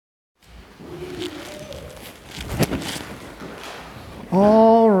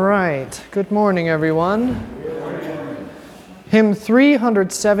All right. Good morning, everyone. Hymn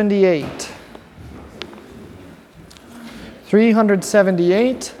 378.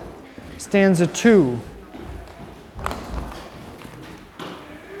 378, stanza 2.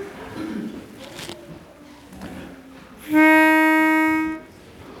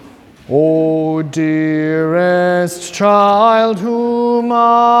 O dearest child whom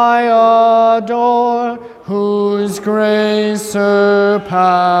I adore, whose grace surpasses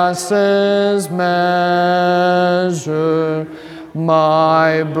measure,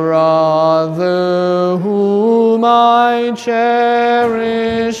 my brother whom I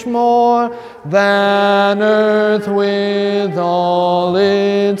cherish more than earth with all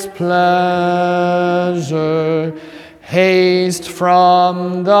its pleasure, haste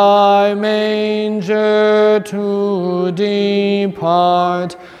from thy manger to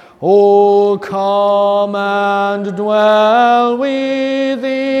depart. O come and dwell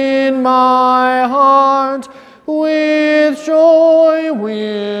within my heart. With joy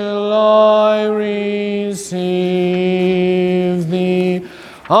will I receive thee.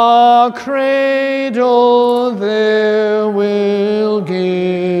 A cradle there will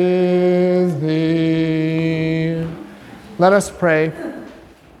give thee. Let us pray.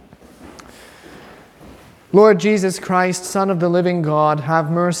 Lord Jesus Christ, Son of the living God, have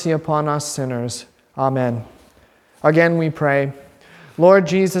mercy upon us sinners. Amen. Again we pray. Lord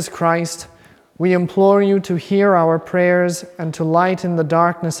Jesus Christ, we implore you to hear our prayers and to lighten the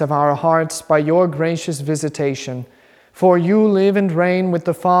darkness of our hearts by your gracious visitation. For you live and reign with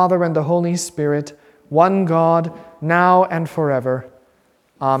the Father and the Holy Spirit, one God, now and forever.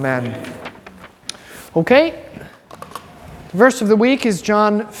 Amen. Okay. The verse of the week is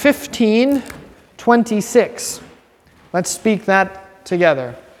John 15:26. Let's speak that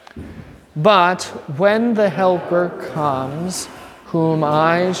together. But when the Helper comes, whom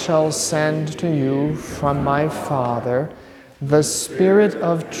I shall send to you from my Father, the Spirit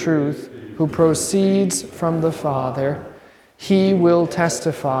of truth, who proceeds from the Father, he will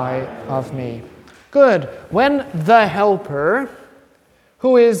testify of me. Good. When the Helper,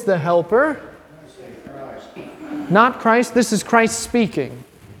 who is the Helper? Not Christ. This is Christ speaking.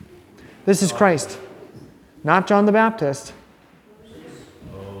 This is Christ. Not John the Baptist.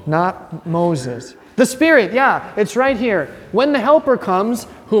 Not Moses. The Spirit, yeah, it's right here. When the Helper comes,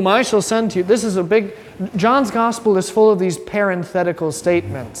 whom I shall send to you. This is a big... John's Gospel is full of these parenthetical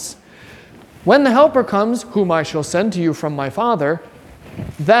statements. When the Helper comes, whom I shall send to you from my Father,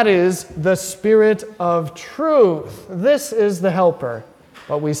 that is the Spirit of truth. This is the Helper.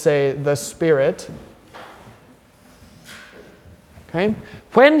 But we say the Spirit. Okay?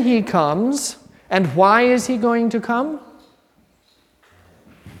 When he comes, and why is he going to come?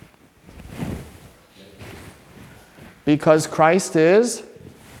 Because Christ is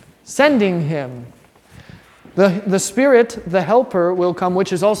sending him. The Spirit, the Helper, will come,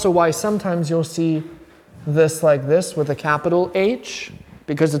 which is also why sometimes you'll see this like this with a capital H,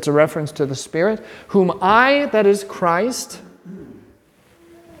 because it's a reference to the Spirit, whom I, that is Christ,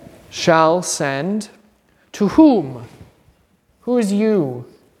 shall send. To whom? Who is you?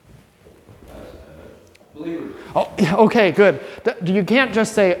 Believers. Oh, okay, good. You can't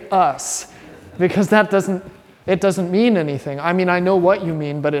just say us, because that doesn't mean anything. I mean, I know what you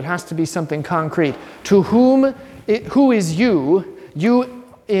mean, but it has to be something concrete. To whom, who is you? You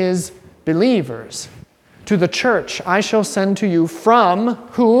is believers. To the church, I shall send to you from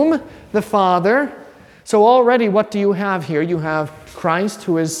whom? The Father. So already what do you have here? You have Christ,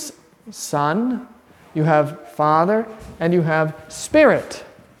 who is Son. You have Father, and you have Spirit.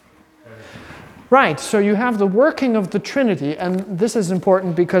 Right, so you have the working of the Trinity, and this is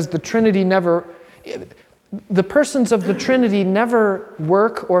important because the persons of the Trinity never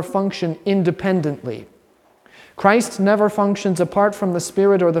work or function independently. Christ never functions apart from the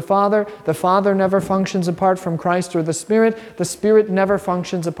Spirit or the Father never functions apart from Christ or the Spirit never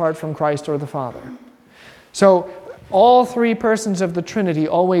functions apart from Christ or the Father. So all three persons of the Trinity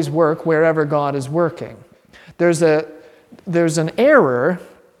always work wherever God is working. There's an error,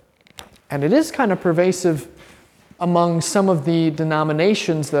 and it is kind of pervasive among some of the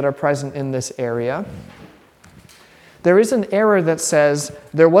denominations that are present in this area. There is an error that says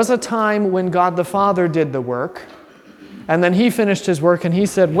there was a time when God the Father did the work, and then he finished his work and he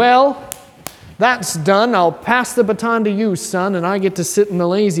said, well, that's done. I'll pass the baton to you, son, and I get to sit in the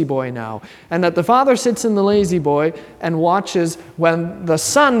lazy boy now. And that the Father sits in the lazy boy and watches when the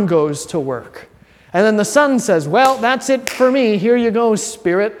Son goes to work. And then the Son says, well, that's it for me. Here you go,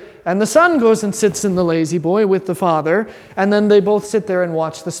 Spirit. And the Son goes and sits in the lazy boy with the Father, and then they both sit there and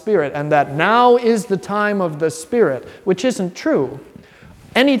watch the Spirit. And that now is the time of the Spirit, which isn't true.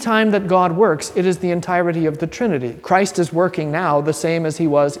 Anytime that God works, it is the entirety of the Trinity. Christ is working now the same as he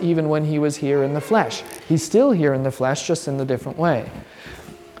was even when he was here in the flesh. He's still here in the flesh, just in a different way.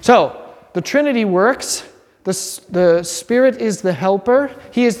 So, the Trinity works. The Spirit is the helper.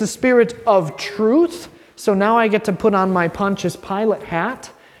 He is the Spirit of truth. So now I get to put on my Pontius Pilate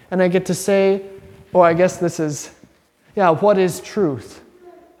hat, and I get to say, oh, I guess this is, what is truth?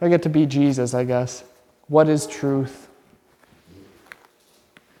 I get to be Jesus, I guess. What is truth?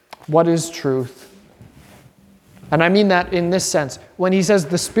 What is truth? And I mean that in this sense. When he says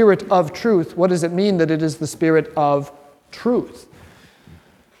the Spirit of truth, what does it mean that it is the Spirit of truth?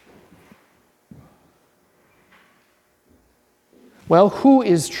 Well, who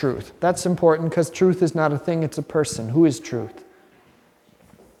is truth? That's important because truth is not a thing, it's a person. Who is truth?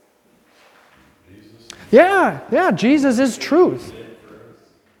 Jesus. Yeah, Jesus is truth.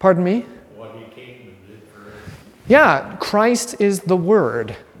 Pardon me? What he came and did for us. Yeah, Christ is the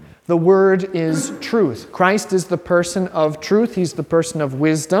Word. The Word is truth. Christ is the person of truth. He's the person of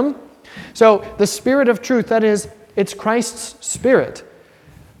wisdom. So the Spirit of truth, that is, it's Christ's Spirit.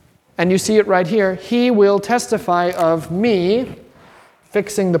 And you see it right here. He will testify of me,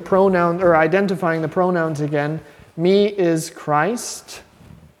 fixing the pronoun, or identifying the pronouns again. Me is Christ.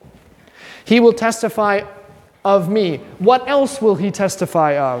 He will testify of me. What else will he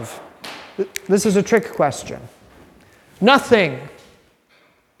testify of? This is a trick question. Nothing.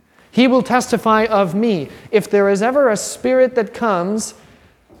 He will testify of me. If there is ever a spirit that comes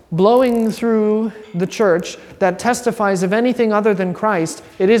blowing through the church that testifies of anything other than Christ,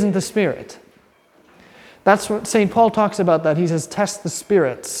 it isn't the Spirit. That's what St. Paul talks about that. He says, test the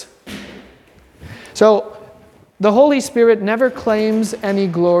spirits. So, the Holy Spirit never claims any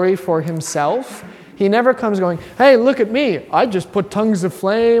glory for himself. He never comes going, hey, look at me. I just put tongues of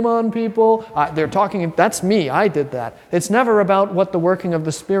flame on people. They're talking, that's me. I did that. It's never about what the working of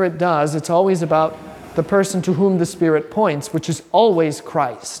the Spirit does. It's always about the person to whom the Spirit points, which is always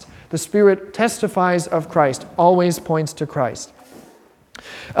Christ. The Spirit testifies of Christ, always points to Christ.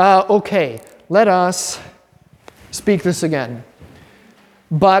 Okay, let us speak this again.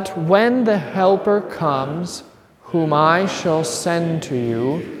 But when the Helper comes, whom I shall send to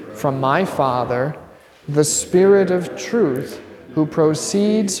you from my Father, the Spirit of truth, who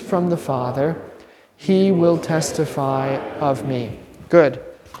proceeds from the Father, he will testify of me. Good.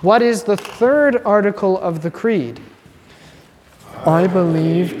 What is the third article of the Creed? I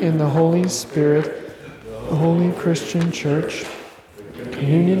believe in the Holy Spirit, the Holy Christian Church, the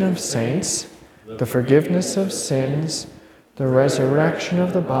communion of saints, the forgiveness of sins, the resurrection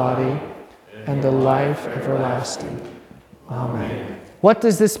of the body, and the life everlasting. Amen. What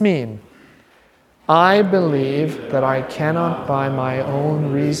does this mean? I believe that I cannot by my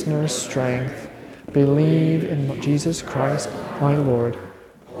own reason or strength believe in Jesus Christ my Lord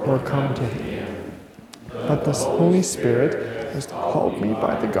or come to him. But the Holy Spirit has called me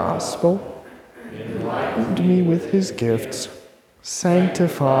by the gospel, enlightened me with his gifts,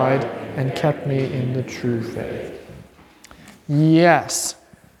 sanctified and kept me in the true faith. Yes.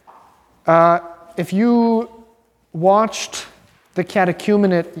 If you watched the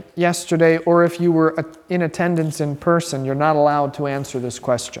catechumenate yesterday, or if you were in attendance in person, you're not allowed to answer this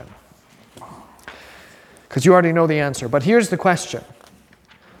question, because you already know the answer. But here's the question.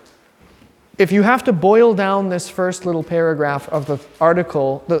 If you have to boil down this first little paragraph of the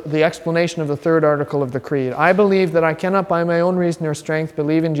article, the explanation of the third article of the Creed, I believe that I cannot by my own reason or strength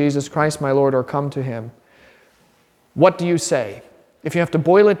believe in Jesus Christ my Lord or come to him. What do you say? If you have to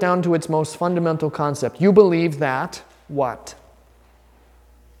boil it down to its most fundamental concept, you believe that what?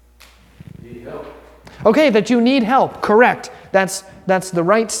 Need help. Okay, that you need help. Correct. That's the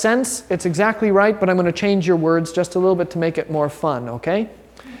right sense. It's exactly right, but I'm going to change your words just a little bit to make it more fun, okay?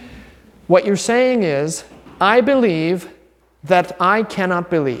 What you're saying is, I believe that I cannot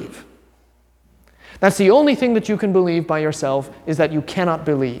believe. That's the only thing that you can believe by yourself, is that you cannot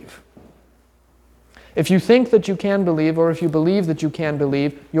believe. If you think that you can believe, or if you believe that you can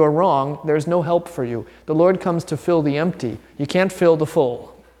believe, you're wrong. There's no help for you. The Lord comes to fill the empty. You can't fill the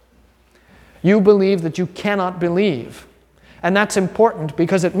full. You believe that you cannot believe. And that's important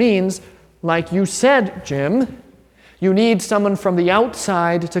because it means, like you said, Jim, you need someone from the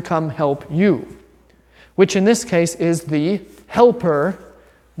outside to come help you, which in this case is the helper,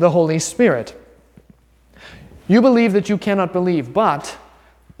 the Holy Spirit. You believe that you cannot believe, but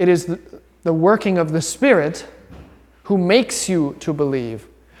it is the working of the Spirit who makes you to believe.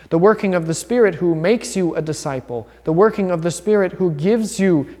 The working of the Spirit who makes you a disciple. The working of the Spirit who gives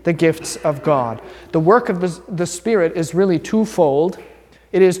you the gifts of God. The work of the Spirit is really twofold.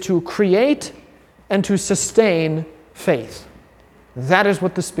 It is to create and to sustain faith. That is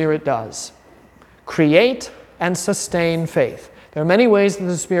what the Spirit does. Create and sustain faith. There are many ways that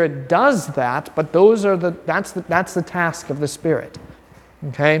the Spirit does that, but that's the task of the Spirit.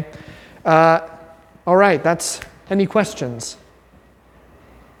 Okay? All right, any questions?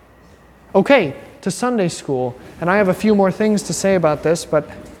 Okay, to Sunday school. And I have a few more things to say about this, but...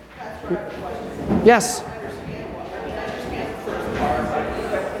 Yes?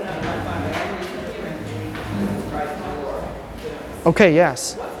 Okay,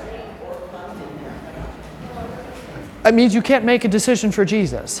 yes. It means you can't make a decision for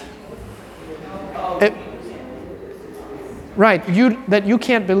Jesus. Right, that you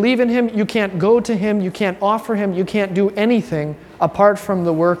can't believe in him, you can't go to him, you can't offer him, you can't do anything apart from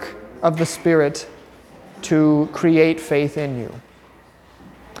the work of the Spirit to create faith in you.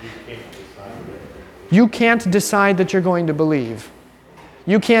 You can't decide that you're going to believe.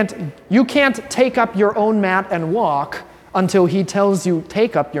 You can't take up your own mat and walk until he tells you,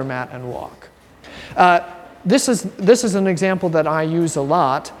 take up your mat and walk. This is an example that I use a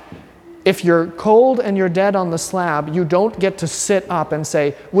lot. If you're cold and you're dead on the slab, you don't get to sit up and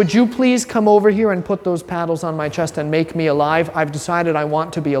say, would you please come over here and put those paddles on my chest and make me alive? I've decided I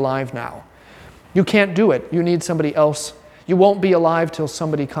want to be alive now. You can't do it. You need somebody else. You won't be alive till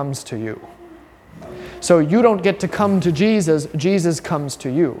somebody comes to you. So you don't get to come to Jesus, Jesus comes to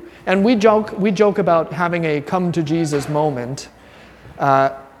you. And we joke about having a come to Jesus moment,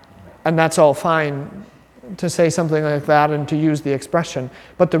 and that's all fine to say something like that and to use the expression.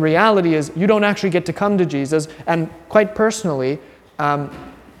 But the reality is you don't actually get to come to Jesus, and quite personally,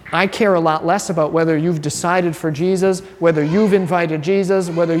 I care a lot less about whether you've decided for Jesus, whether you've invited Jesus,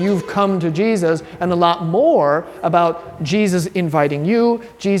 whether you've come to Jesus, and a lot more about Jesus inviting you,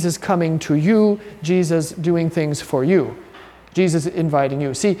 Jesus coming to you, Jesus doing things for you, Jesus inviting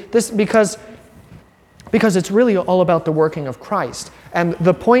you. See, this because it's really all about the working of Christ. And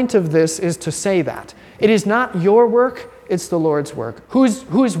the point of this is to say that. It is not your work, it's the Lord's work.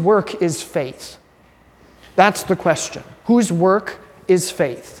 Whose work is faith? That's the question. Whose work is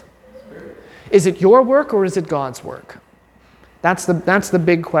faith? Is it your work or is it God's work? That's the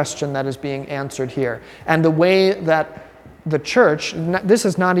big question that is being answered here. And the way that the church, this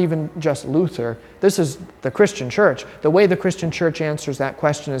is not even just Luther, this is the Christian church. The way the Christian church answers that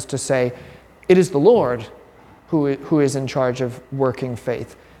question is to say, it is the Lord who is in charge of working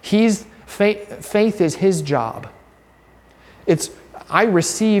faith. Faith is his job. I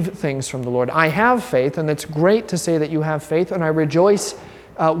receive things from the Lord. I have faith, and it's great to say that you have faith, and I rejoice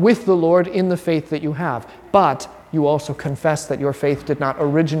with the Lord in the faith that you have. But you also confess that your faith did not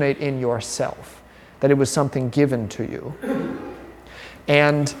originate in yourself, that it was something given to you.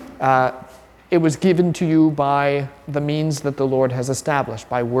 And it was given to you by the means that the Lord has established,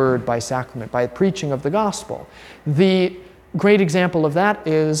 by word, by sacrament, by preaching of the gospel. The great example of that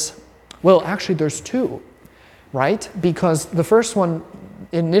is, well, actually there's two, right? Because the first one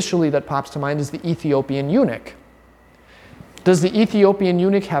initially that pops to mind is the Ethiopian eunuch. Does the Ethiopian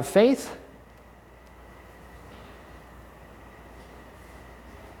eunuch have faith?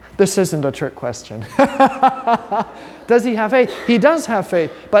 This isn't a trick question. Does he have faith? He does have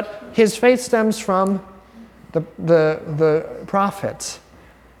faith, but his faith stems from the prophets.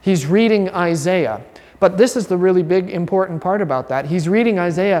 He's reading Isaiah. But this is the really big, important part about that. He's reading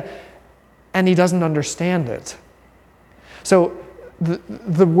Isaiah, and he doesn't understand it. So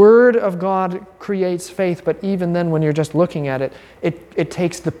the Word of God creates faith, but even then when you're just looking at it, it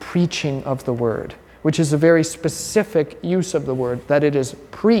takes the preaching of the Word, which is a very specific use of the Word, that it is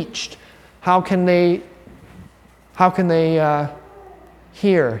preached. How can they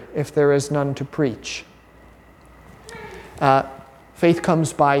hear if there is none to preach? Faith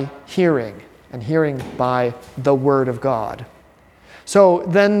comes by hearing, and hearing by the Word of God. So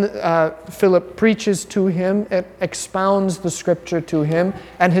then Philip preaches to him, expounds the Scripture to him,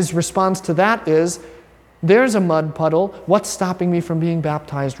 and his response to that is, there's a mud puddle, what's stopping me from being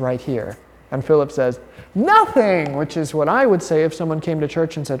baptized right here? And Philip says, nothing, which is what I would say if someone came to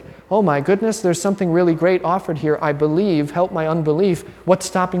church and said, oh my goodness, there's something really great offered here, I believe, help my unbelief, what's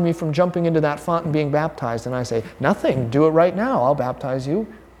stopping me from jumping into that font and being baptized? And I say, nothing, do it right now, I'll baptize you.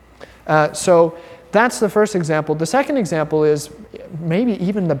 So that's the first example. The second example is maybe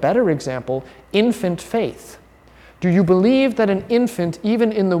even the better example, infant faith. Do you believe that an infant,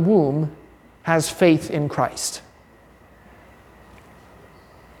 even in the womb, has faith in Christ?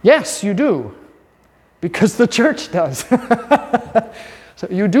 Yes, you do, because the church does. So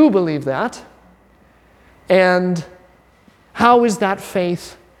you do believe that. And how is that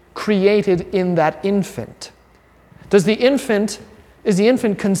faith created in that infant? Is the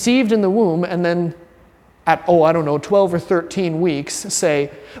infant conceived in the womb and then at, 12 or 13 weeks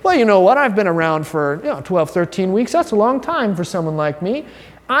say, well, you know what, I've been around for 12, 13 weeks. That's a long time for someone like me.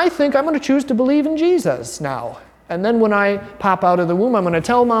 I think I'm going to choose to believe in Jesus now. And then when I pop out of the womb, I'm going to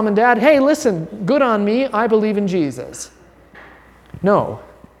tell mom and dad, hey, listen, good on me, I believe in Jesus. No.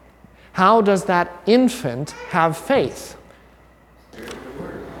 How does that infant have faith?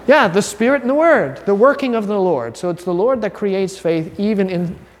 Yeah, the Spirit and the Word, the working of the Lord. So it's the Lord that creates faith even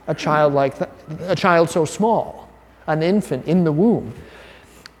in a child like that, a child so small, an infant in the womb.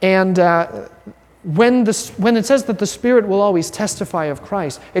 And when it says that the Spirit will always testify of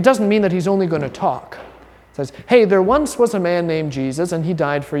Christ, it doesn't mean that he's only going to talk. It says, hey, there once was a man named Jesus and he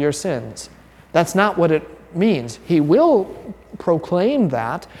died for your sins. That's not what it means. He will proclaim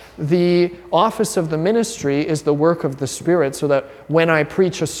that. The office of the ministry is the work of the Spirit, so that when I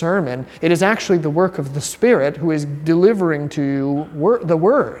preach a sermon, it is actually the work of the Spirit who is delivering to you the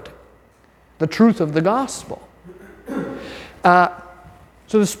Word, the truth of the gospel.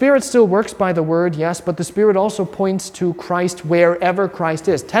 So the Spirit still works by the Word, yes, but the Spirit also points to Christ wherever Christ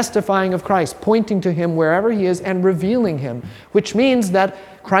is, testifying of Christ, pointing to Him wherever He is and revealing Him, which means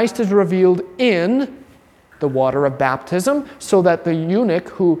that Christ is revealed in the water of baptism, so that the eunuch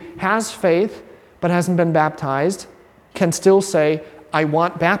who has faith but hasn't been baptized can still say, I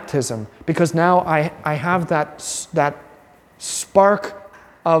want baptism, because now I have that spark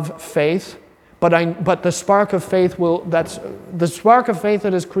of faith, but the spark of faith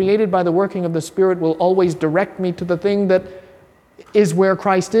that is created by the working of the Spirit will always direct me to the thing that is where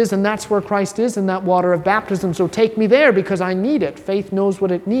Christ is, and that's where Christ is in that water of baptism. So take me there because I need it. Faith knows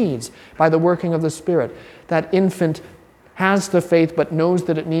what it needs by the working of the Spirit. That infant has the faith but knows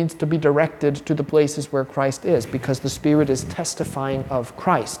that it needs to be directed to the places where Christ is because the Spirit is testifying of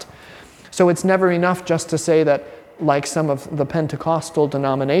Christ. So it's never enough just to say that, like some of the Pentecostal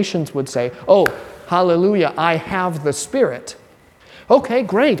denominations would say, oh, hallelujah, I have the Spirit. Okay,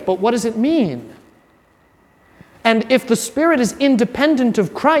 great, but what does it mean? And if the Spirit is independent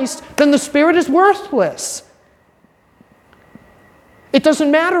of Christ, then the Spirit is worthless. It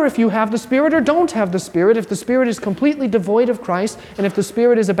doesn't matter if you have the Spirit or don't have the Spirit. If the Spirit is completely devoid of Christ, and if the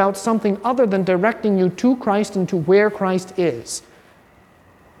Spirit is about something other than directing you to Christ and to where Christ is.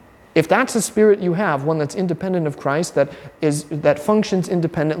 If that's the Spirit you have, one that's independent of Christ, that functions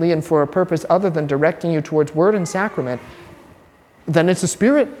independently and for a purpose other than directing you towards Word and Sacrament, then it's a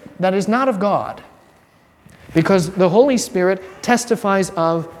Spirit that is not of God. Because the Holy Spirit testifies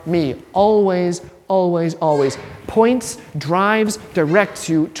of me, always, always, always. Points, drives, directs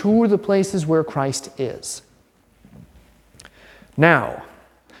you to the places where Christ is. Now,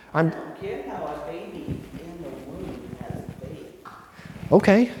 I don't get how a baby in the womb has faith.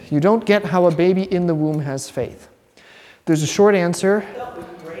 Okay, you don't get how a baby in the womb has faith. There's a short answer. I thought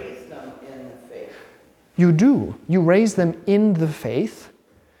we raised them in the faith. You do. You raise them in the faith.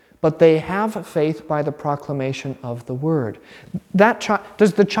 But they have faith by the proclamation of the Word.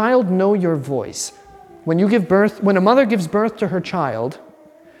 Does the child know your voice? When a mother gives birth to her child,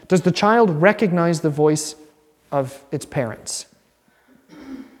 does the child recognize the voice of its parents?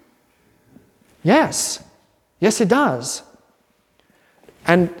 Yes. Yes, it does.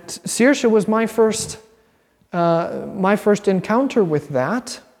 And Saoirse was my first encounter with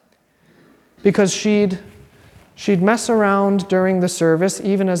that, because she'd mess around during the service,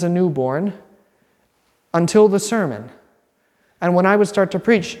 even as a newborn, until the sermon. And when I would start to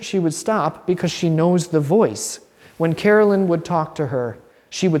preach, she would stop because she knows the voice. When Carolyn would talk to her,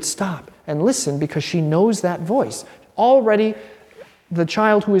 she would stop and listen because she knows that voice. Already, the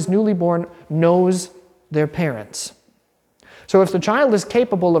child who is newly born knows their parents. So if the child is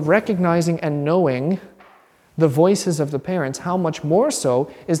capable of recognizing and knowing the voices of the parents, how much more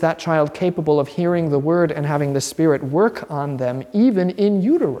so is that child capable of hearing the Word and having the Spirit work on them, even in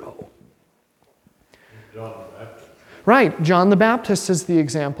utero? John the Baptist. Right, John the Baptist is the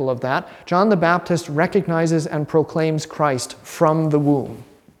example of that. John the Baptist recognizes and proclaims Christ from the womb.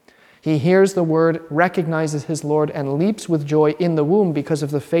 He hears the Word, recognizes his Lord, and leaps with joy in the womb because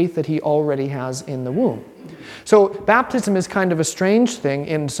of the faith that he already has in the womb. So baptism is kind of a strange thing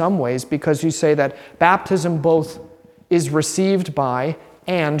in some ways, because you say that baptism both is received by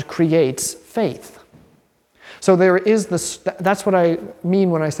and creates faith. So there is that's what I mean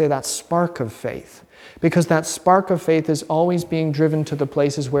when I say that spark of faith. Because that spark of faith is always being driven to the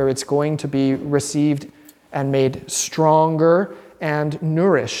places where it's going to be received and made stronger and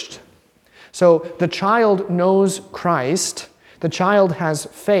nourished. So the child knows Christ. The child has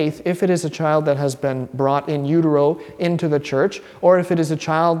faith if it is a child that has been brought in utero into the church, or if it is a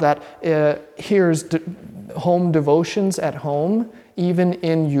child that hears home devotions at home, even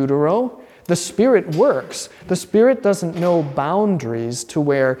in utero. the Spirit works. The Spirit doesn't know boundaries to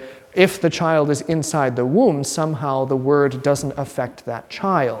where if the child is inside the womb, somehow the Word doesn't affect that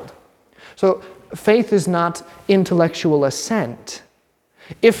child. So faith is not intellectual assent.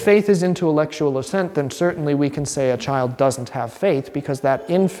 If faith is intellectual assent, then certainly we can say a child doesn't have faith because that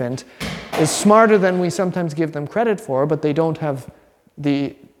infant is smarter than we sometimes give them credit for, but they don't have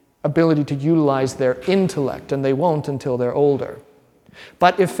the ability to utilize their intellect, and they won't until they're older.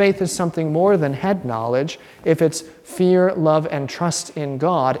 But if faith is something more than head knowledge, if it's fear, love, and trust in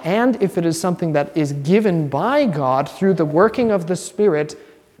God, and if it is something that is given by God through the working of the Spirit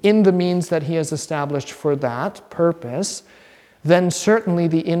in the means that He has established for that purpose, then certainly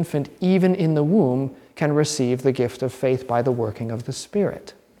the infant, even in the womb, can receive the gift of faith by the working of the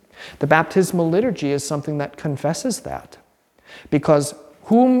Spirit. The baptismal liturgy is something that confesses that. Because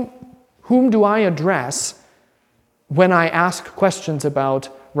whom do I address when I ask questions about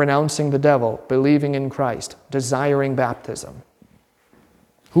renouncing the devil, believing in Christ, desiring baptism?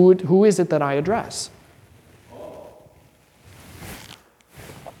 Who is it that I address?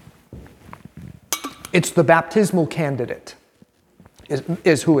 It's the baptismal candidate,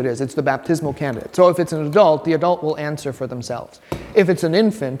 is who it is. It's the baptismal candidate. So if it's an adult, the adult will answer for themselves. If it's an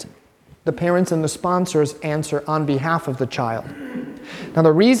infant, the parents and the sponsors answer on behalf of the child. Now,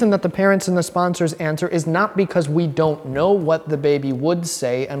 the reason that the parents and the sponsors answer is not because we don't know what the baby would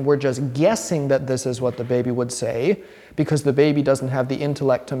say and we're just guessing that this is what the baby would say because the baby doesn't have the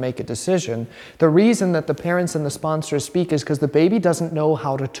intellect to make a decision. The reason that the parents and the sponsors speak is because the baby doesn't know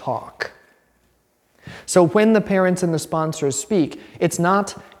how to talk. So when the parents and the sponsors speak, it's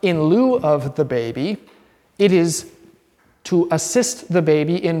not in lieu of the baby, it is to assist the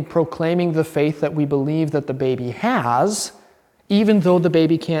baby in proclaiming the faith that we believe that the baby has, even though the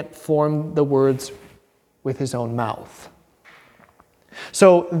baby can't form the words with his own mouth.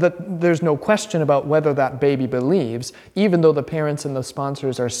 So there's no question about whether that baby believes. Even though the parents and the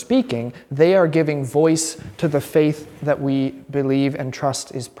sponsors are speaking, they are giving voice to the faith that we believe and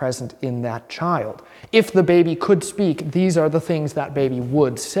trust is present in that child. If the baby could speak, these are the things that baby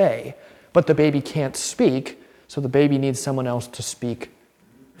would say. But the baby can't speak, so the baby needs someone else to speak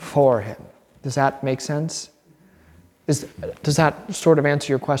for him. Does that make sense? Does that sort of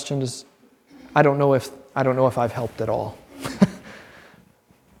answer your question? I don't know if I've helped at all.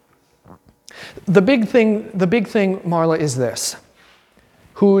 The big thing, Marla, is this: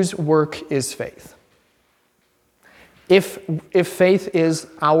 whose work is faith? If faith is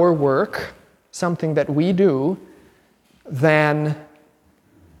our work, something that we do, then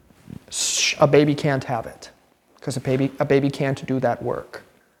a baby can't have it, because a baby can't do that work.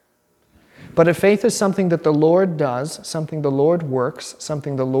 But if faith is something that the Lord does, something the Lord works,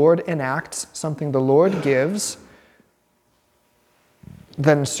 something the Lord enacts, something the Lord gives,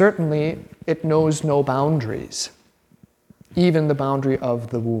 then certainly it knows no boundaries, even the boundary of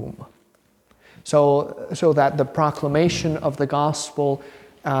the womb. So that the proclamation of the gospel,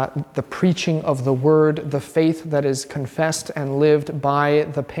 the preaching of the word, the faith that is confessed and lived by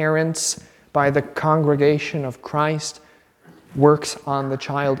the parents, by the congregation of Christ, works on the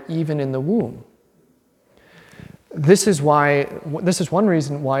child even in the womb. This is one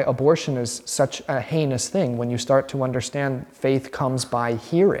reason why abortion is such a heinous thing when you start to understand faith comes by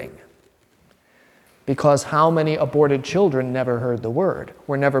hearing. Because how many aborted children never heard the word,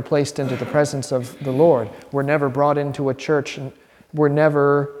 were never placed into the presence of the Lord, were never brought into a church, and were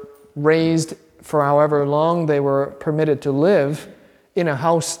never raised for however long they were permitted to live in a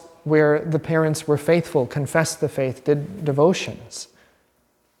house where the parents were faithful, confessed the faith, did devotions.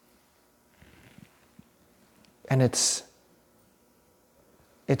 And it's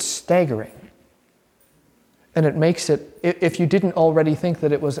staggering. And it makes it, if you didn't already think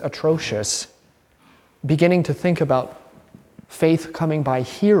that it was atrocious, beginning to think about faith coming by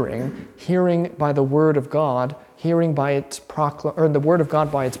hearing by the Word of God, hearing by the Word of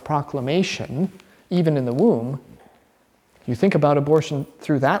God by its proclamation, even in the womb, you think about abortion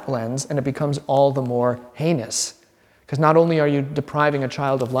through that lens, and it becomes all the more heinous. Because not only are you depriving a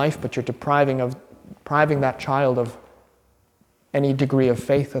child of life, but you're depriving that child of any degree of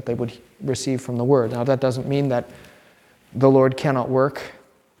faith that they would receive from the Word. Now, that doesn't mean that the Lord cannot work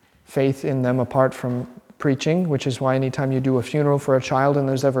faith in them apart from preaching, which is why anytime you do a funeral for a child and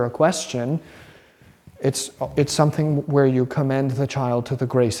there's ever a question, it's something where you commend the child to the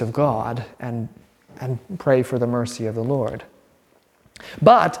grace of God and pray for the mercy of the Lord.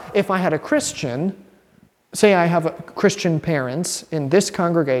 But if I had a Christian, say I have Christian parents in this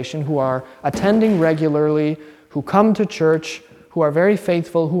congregation who are attending regularly, who come to church, who are very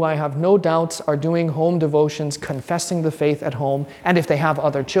faithful, who I have no doubts are doing home devotions, confessing the faith at home, and if they have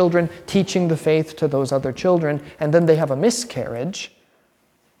other children, teaching the faith to those other children, and then they have a miscarriage.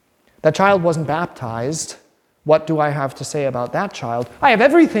 That child wasn't baptized. What do I have to say about that child? I have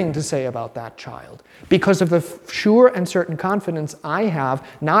everything to say about that child because of the sure and certain confidence I have,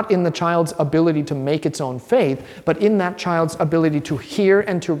 not in the child's ability to make its own faith, but in that child's ability to hear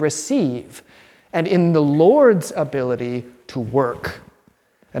and to receive, and in the Lord's ability to work.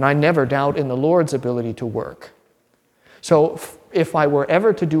 And I never doubt in the Lord's ability to work. So if I were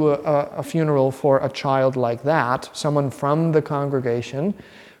ever to do a funeral for a child like that, someone from the congregation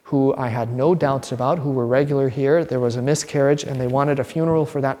who I had no doubts about, who were regular here, there was a miscarriage and they wanted a funeral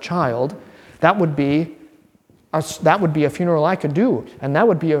for that child, that would be a funeral I could do, and that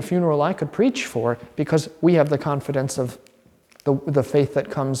would be a funeral I could preach for, because we have the confidence of the faith that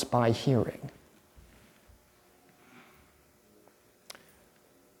comes by hearing.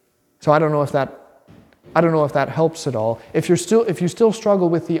 So I don't know if that helps at all. If you still struggle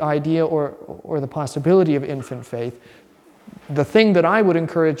with the idea or the possibility of infant faith, the thing that I would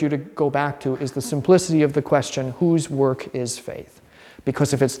encourage you to go back to is the simplicity of the question, whose work is faith?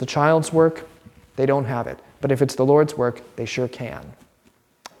 Because if it's the child's work, they don't have it. But if it's the Lord's work, they sure can.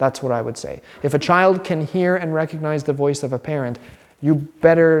 That's what I would say. If a child can hear and recognize the voice of a parent, you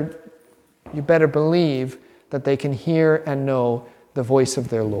better believe that they can hear and know the voice of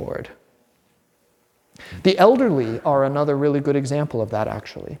their Lord. The elderly are another really good example of that,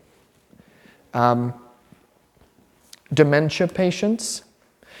 actually. Dementia patients.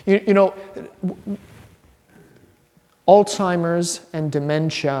 You know, Alzheimer's and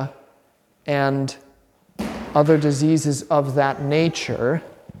dementia and other diseases of that nature,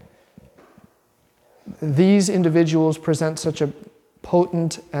 these individuals present such a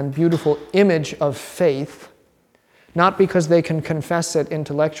potent and beautiful image of faith, not because they can confess it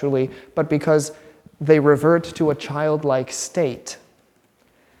intellectually, but because they revert to a childlike state.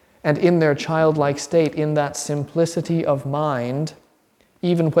 And in their childlike state, in that simplicity of mind,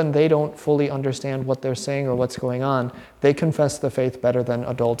 even when they don't fully understand what they're saying or what's going on, they confess the faith better than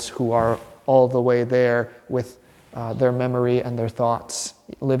adults who are all the way there with their memory and their thoughts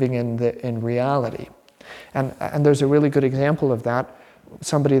living in reality. And there's a really good example of that.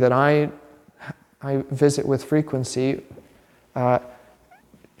 Somebody that I visit with frequency,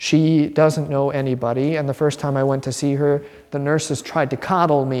 she doesn't know anybody, and the first time I went to see her, the nurses tried to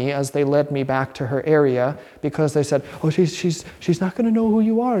coddle me as they led me back to her area because they said, "Oh, she's not going to know who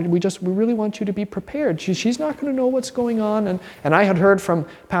you are. We really want you to be prepared. She's not going to know what's going on." And I had heard from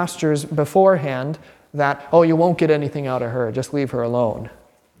pastors beforehand that, "Oh, you won't get anything out of her. Just leave her alone.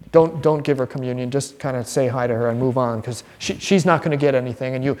 Don't give her communion. Just kind of say hi to her and move on, because she's not going to get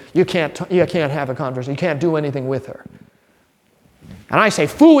anything, and you can't have a conversation. You can't do anything with her." And I say,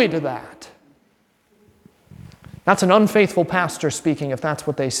 phooey to that. That's an unfaithful pastor speaking if that's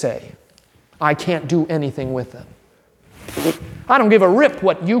what they say. I can't do anything with them. I don't give a rip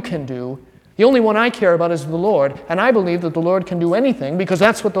what you can do. The only one I care about is the Lord, and I believe that the Lord can do anything because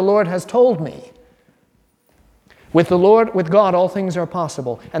that's what the Lord has told me. With the Lord, with God, all things are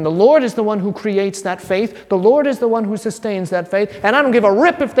possible. And the Lord is the one who creates that faith. The Lord is the one who sustains that faith. And I don't give a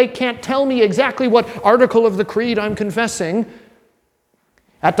rip if they can't tell me exactly what article of the creed I'm confessing.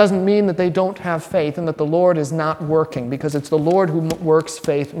 That doesn't mean that they don't have faith and that the Lord is not working, because it's the Lord who works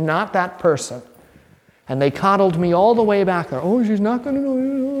faith, not that person. And they coddled me all the way back there. "Oh, she's not going to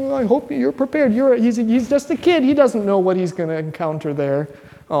know. I hope you're prepared. He's just a kid. He doesn't know what he's going to encounter there.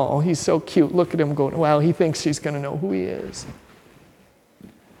 Oh, he's so cute. Look at him going, wow, he thinks she's going to know who he is."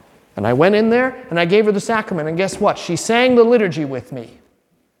 And I went in there and I gave her the sacrament, and guess what? She sang the liturgy with me.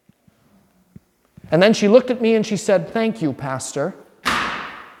 And then she looked at me and she said, "Thank you, Pastor."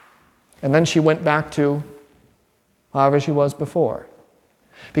 And then she went back to however she was before.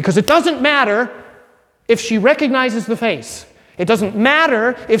 Because it doesn't matter if she recognizes the face. It doesn't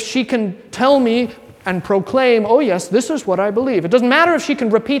matter if she can tell me and proclaim, "Oh yes, this is what I believe." It doesn't matter if she can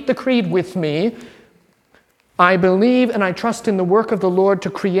repeat the creed with me. I believe and I trust in the work of the Lord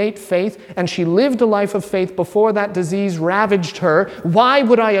to create faith, and she lived a life of faith before that disease ravaged her. Why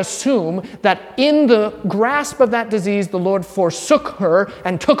would I assume that in the grasp of that disease the Lord forsook her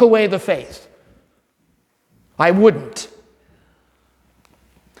and took away the faith? I wouldn't.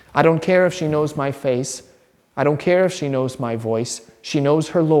 I don't care if she knows my face. I don't care if she knows my voice. She knows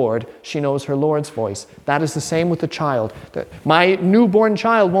her Lord. She knows her Lord's voice. That is the same with the child. My newborn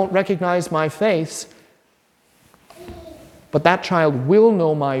child won't recognize my face, but that child will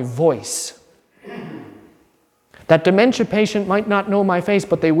know my voice. That dementia patient might not know my face,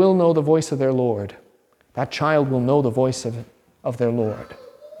 but they will know the voice of their Lord. That child will know the voice of their Lord.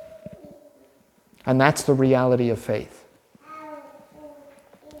 And that's the reality of faith.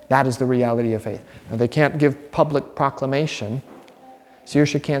 That is the reality of faith. Now, they can't give public proclamation.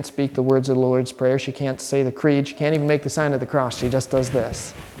 Saoirse can't speak the words of the Lord's Prayer. She can't say the creed. She can't even make the sign of the cross. She just does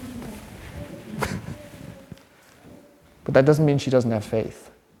this. But that doesn't mean she doesn't have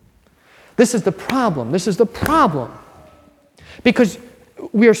faith. This is the problem. This is the problem. Because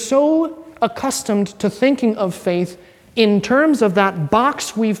we are so accustomed to thinking of faith in terms of that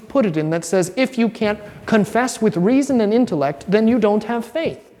box we've put it in that says if you can't confess with reason and intellect, then you don't have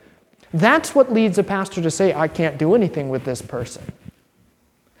faith. That's what leads a pastor to say, I can't do anything with this person.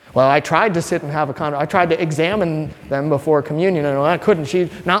 Well, I tried to sit and have a conversation. I tried to examine them before communion, and I couldn't. She's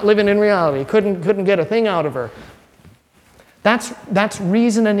not living in reality. Couldn't get a thing out of her. That's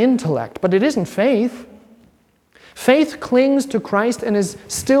reason and intellect, but it isn't faith. Faith clings to Christ and is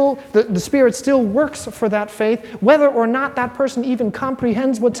still, the Spirit still works for that faith, whether or not that person even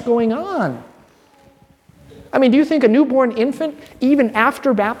comprehends what's going on. I mean, do you think a newborn infant, even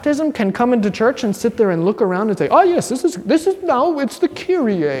after baptism, can come into church and sit there and look around and say, oh yes, this is now, it's the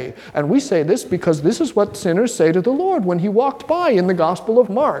Kyrie. And we say this because this is what sinners say to the Lord when he walked by in the Gospel of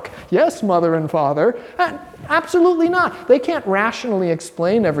Mark. Yes, mother and father. Absolutely not. They can't rationally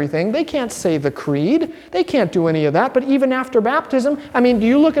explain everything. They can't say the creed. They can't do any of that. But even after baptism, I mean, do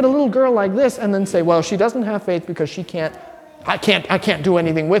you look at a little girl like this and then say, well, she doesn't have faith because I can't do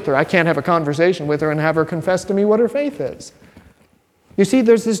anything with her. I can't have a conversation with her and have her confess to me what her faith is. You see,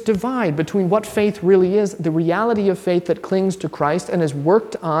 there's this divide between what faith really is, the reality of faith that clings to Christ and is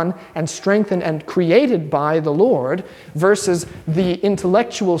worked on and strengthened and created by the Lord, versus the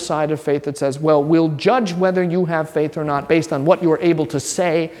intellectual side of faith that says, well, we'll judge whether you have faith or not based on what you're able to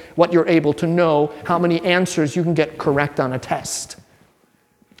say, what you're able to know, how many answers you can get correct on a test.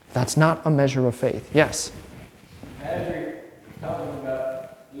 That's not a measure of faith. Yes? Pastor, talking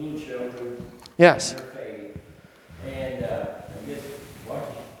about little children. Yes. And their faith, and I guess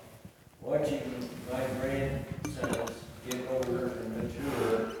watching my grandsons get older and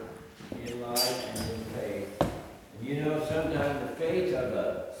mature in life and in faith. And you know, sometimes the faith of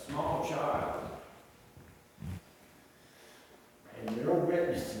a small child, and they're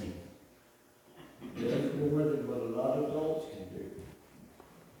witnessing, does more than what a lot of adults can do.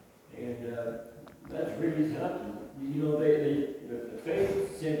 And that's really something. You know, the faith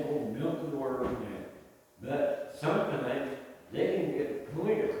is simple, milk and word, but sometimes they can get the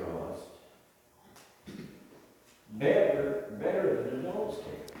point across better than adults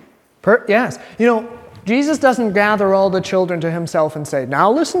can. Yes. You know, Jesus doesn't gather all the children to himself and say,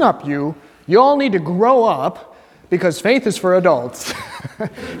 now listen up, you all need to grow up because faith is for adults.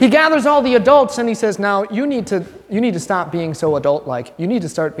 He gathers all the adults and he says, now you need to stop being so adult-like. You need to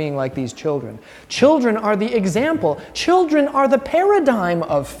start being like these children. Children are the example. Children are the paradigm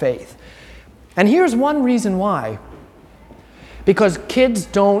of faith. And here's one reason why. Because kids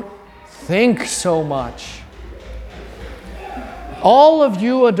don't think so much. All of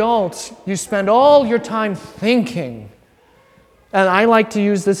you adults, you spend all your time thinking. And I like to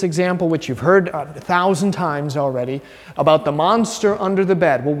use this example, which you've heard 1,000 times already, about the monster under the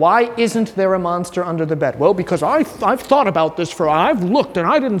bed. Well, why isn't there a monster under the bed? Well, because I've thought about this I've looked and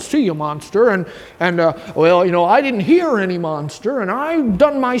I didn't see a monster, and well, you know, I didn't hear any monster, and I've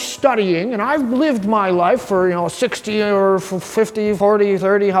done my studying, and I've lived my life for 60 or 50, 40,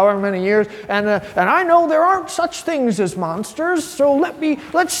 30, however many years, and I know there aren't such things as monsters. So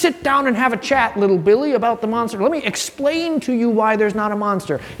let's sit down and have a chat, little Billy, about the monster. Let me explain to you why there's not a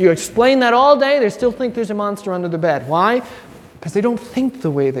monster. You explain that all day, they still think there's a monster under the bed. Why? Because they don't think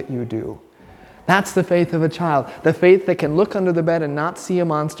the way that you do. That's the faith of a child. The faith that can look under the bed and not see a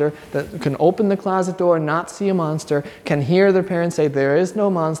monster, that can open the closet door and not see a monster, can hear their parents say there is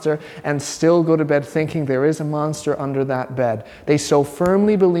no monster and still go to bed thinking there is a monster under that bed. They so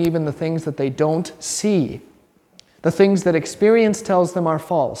firmly believe in the things that they don't see. The things that experience tells them are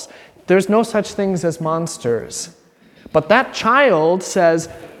false. There's no such things as monsters. But that child says,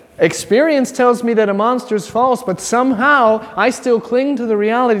 experience tells me that a monster is false, but somehow I still cling to the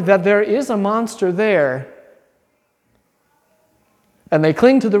reality that there is a monster there. And they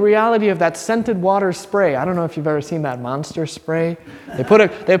cling to the reality of that scented water spray. I don't know if you've ever seen that monster spray. They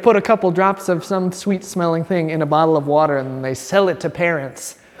put a couple drops of some sweet-smelling thing in a bottle of water, and they sell it to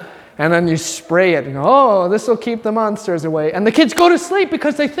parents. And then you spray it, and go, oh, this will keep the monsters away. And the kids go to sleep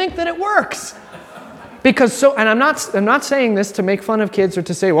because they think that it works. And I'm not saying this to make fun of kids or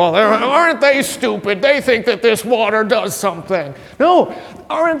to say, well, aren't they stupid? They think that this water does something. No,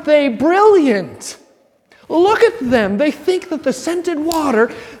 aren't they brilliant? Look at them. They think that the scented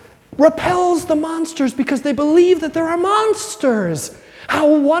water repels the monsters because they believe that there are monsters. How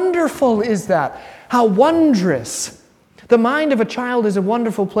wonderful is that? How wondrous. The mind of a child is a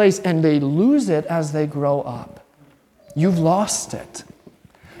wonderful place, and they lose it as they grow up. You've lost it.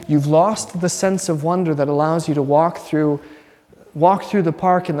 You've lost the sense of wonder that allows you to walk through the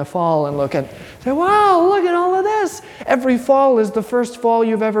park in the fall and say, wow, look at all of this. Every fall is the first fall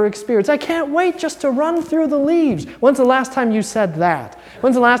you've ever experienced. I can't wait just to run through the leaves. When's the last time you said that?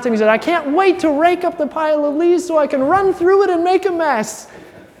 When's the last time you said, I can't wait to rake up the pile of leaves so I can run through it and make a mess?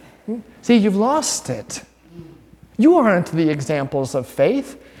 See, you've lost it. You aren't the examples of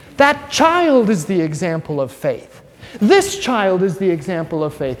faith. That child is the example of faith. This child is the example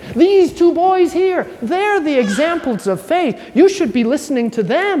of faith. These two boys here, they're the examples of faith. You should be listening to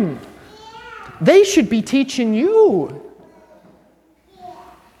them. They should be teaching you.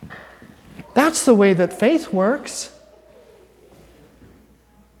 That's the way that faith works.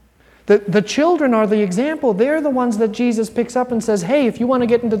 The children are the example. They're the ones that Jesus picks up and says, hey, if you want to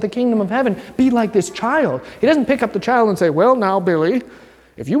get into the kingdom of heaven, be like this child. He doesn't pick up the child and say, well, now, Billy,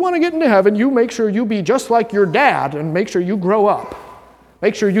 if you want to get into heaven, you make sure you be just like your dad and make sure you grow up.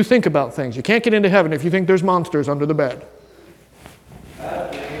 Make sure you think about things. You can't get into heaven if you think there's monsters under the bed.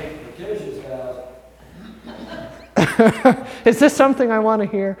 Is this something I want to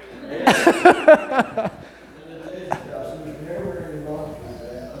hear?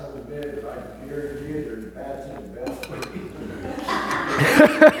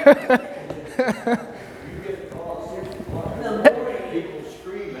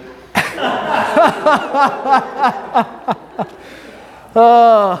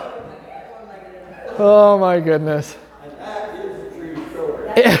 Oh my goodness.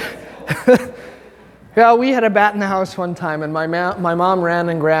 Yeah, we had a bat in the house one time, and my mom ran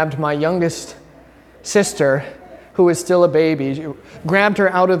and grabbed my youngest sister, who was still a baby. She grabbed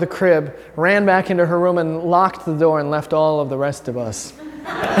her out of the crib, ran back into her room, and locked the door and left all of the rest of us.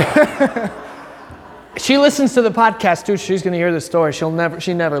 She listens to the podcast too. She's going to hear the story.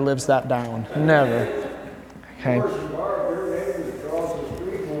 She never lives that down. Never. Okay.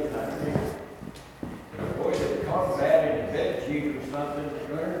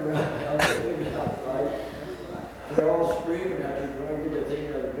 They're all screaming at you, trying to get a thing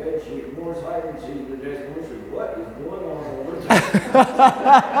out of the bed sheet. More hide and seek the next one says, what is going on over there?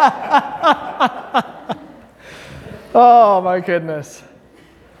 Oh my goodness.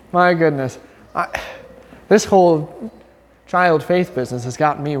 My goodness. This whole child faith business has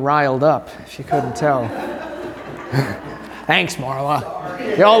gotten me riled up, if you couldn't tell. Thanks,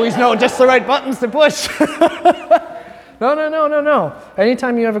 Marla. You always know just the right buttons to push. No.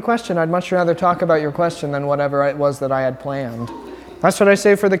 Anytime you have a question, I'd much rather talk about your question than whatever it was that I had planned. That's what I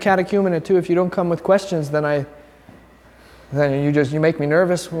say for the catechumenate too. If you don't come with questions, then you make me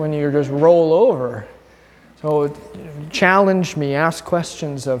nervous when you just roll over. So challenge me, ask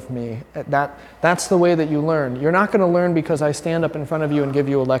questions of me. That's the way that you learn. You're not going to learn because I stand up in front of you and give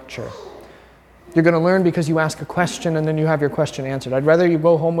you a lecture. You're going to learn because you ask a question and then you have your question answered. I'd rather you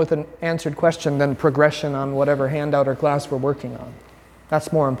go home with an answered question than progression on whatever handout or class we're working on.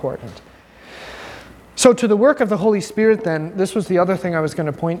 That's more important. So to the work of the Holy Spirit then, this was the other thing I was going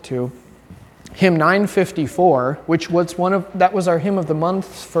to point to. Hymn 954, which was that was our hymn of the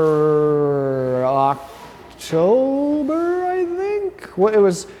month for October, I think. Well, it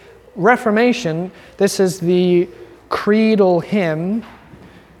was Reformation. This is the creedal hymn.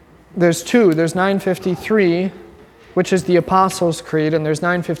 There's two. There's 953, which is the Apostles' Creed, and there's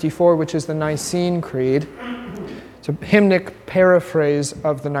 954, which is the Nicene Creed. It's a hymnic paraphrase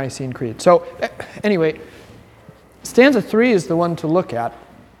of the Nicene Creed. So anyway, stanza 3 is the one to look at.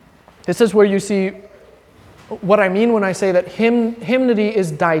 This is where you see what I mean when I say that hymnody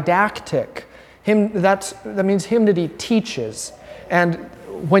is didactic. That means hymnody teaches. And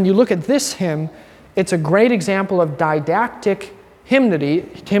when you look at this hymn, it's a great example of didactic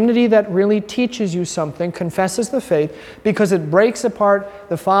hymnody that really teaches you something, confesses the faith, because it breaks apart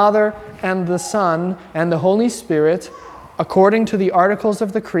the Father and the Son and the Holy Spirit according to the articles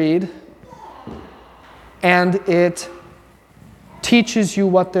of the Creed, and it teaches you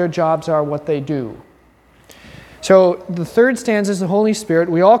what their jobs are, what they do. So the third stanza is the Holy Spirit.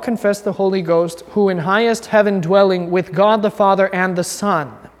 We all confess the Holy Ghost, who in highest heaven dwelling with God the Father and the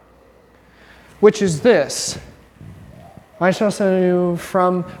Son, which is this: I,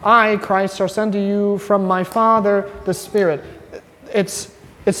 Christ, shall send to you from my Father, the Spirit. It's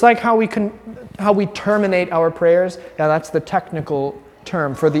like how we terminate our prayers. Yeah, that's the technical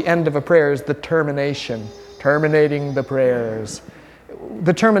term for the end of a prayer, is the termination. Terminating the prayers.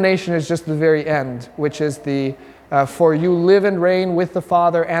 The termination is just the very end, which is the For you live and reign with the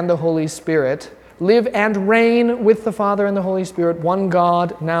Father and the Holy Spirit. Live and reign with the Father and the Holy Spirit, one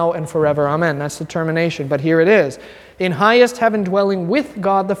God, now and forever. Amen. That's the termination. But here it is. In highest heaven dwelling with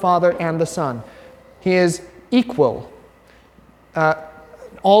God the Father and the Son. He is equal.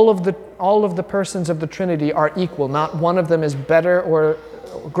 All of the persons of the Trinity are equal. Not one of them is better or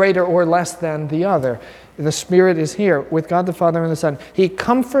greater or less than the other. The Spirit is here with God the Father and the Son. He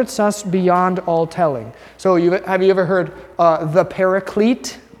comforts us beyond all telling. So have you ever heard the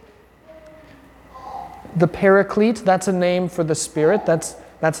Paraclete? The Paraclete, that's a name for the Spirit. That's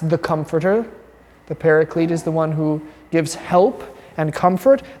the Comforter. The Paraclete is the one who gives help and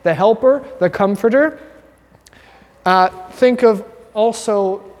comfort. The Helper, the Comforter. Think of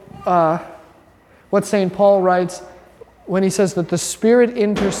also what St. Paul writes when he says that the Spirit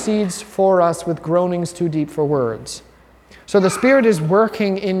intercedes for us with groanings too deep for words. So the Spirit is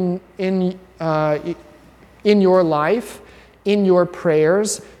working in your life, in your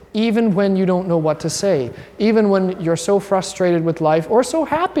prayers, even when you don't know what to say, even when you're so frustrated with life or so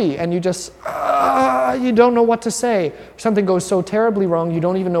happy and you just, you don't know what to say. Something goes so terribly wrong, you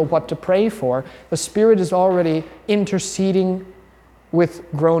don't even know what to pray for. The Spirit is already interceding with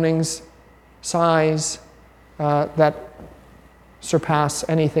groanings, sighs that surpass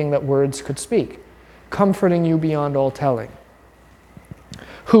anything that words could speak, comforting you beyond all telling.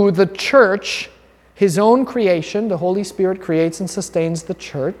 Who the church, His own creation, the Holy Spirit creates and sustains the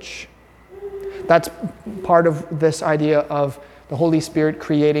church. That's part of this idea of the Holy Spirit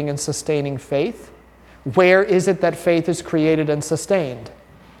creating and sustaining faith. Where is it that faith is created and sustained?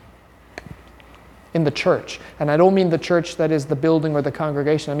 In the church. And I don't mean the church that is the building or the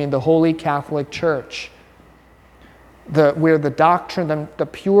congregation. I mean the Holy Catholic Church. Where the doctrine, the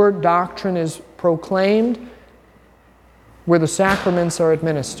pure doctrine is proclaimed, where the sacraments are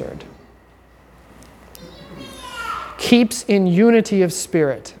administered. Keeps in unity of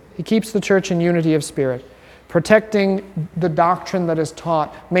spirit. He keeps the church in unity of spirit, protecting the doctrine that is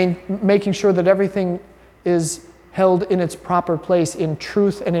taught, making sure that everything is held in its proper place in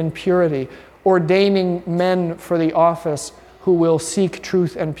truth and in purity, ordaining men for the office who will seek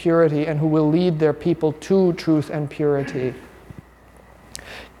truth and purity and who will lead their people to truth and purity.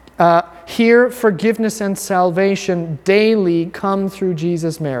 Here, forgiveness and salvation daily come through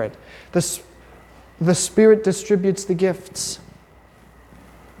Jesus' merit. The Spirit distributes the gifts.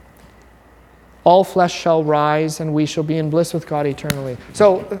 All flesh shall rise, and we shall be in bliss with God eternally.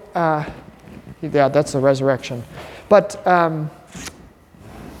 So, yeah, that's the resurrection. But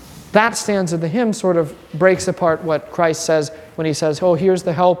that stanza of the hymn sort of breaks apart what Christ says when he says, oh, here's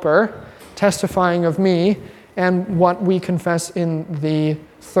the Helper, testifying of me, and what we confess in the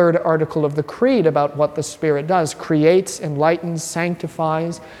third article of the Creed about what the Spirit does. Creates, enlightens,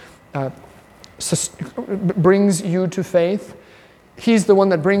 sanctifies, brings you to faith. He's the one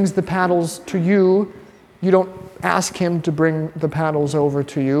that brings the paddles to you. You don't ask Him to bring the paddles over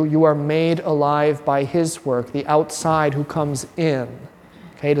to you. You are made alive by His work, the outside who comes in.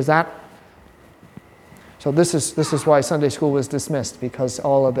 Okay, does that? So this is why Sunday school was dismissed, because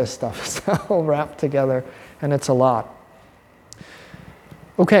all of this stuff is all wrapped together, and it's a lot.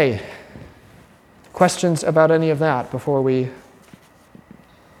 Okay, questions about any of that before we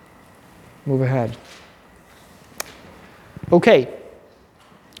move ahead? Okay,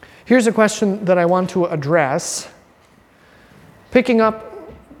 here's a question that I want to address. Picking up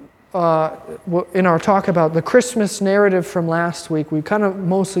in our talk about the Christmas narrative from last week, we kind of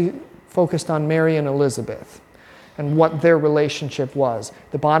mostly focused on Mary and Elizabeth and what their relationship was.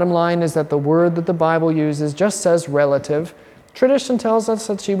 The bottom line is that the word that the Bible uses just says relative. Tradition tells us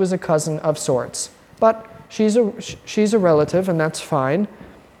that she was a cousin of sorts, but she's a relative, and that's fine.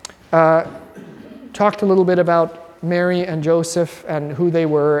 Talked a little bit about Mary and Joseph and who they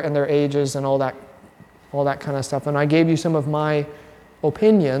were and their ages and all that kind of stuff. And I gave you some of my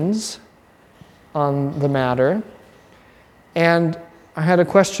opinions on the matter. And I had a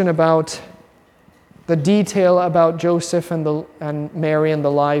question about the detail about Joseph and Mary and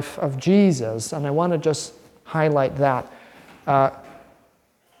the life of Jesus. And I want to just highlight that.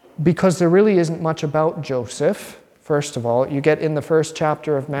 Because there really isn't much about Joseph, first of all. You get in the first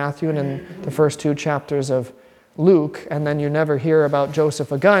chapter of Matthew and in the first 2 chapters of Luke, and then you never hear about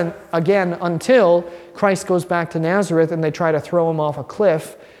Joseph again until Christ goes back to Nazareth and they try to throw him off a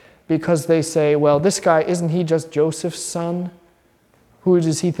cliff because they say, well, this guy, isn't he just Joseph's son? Who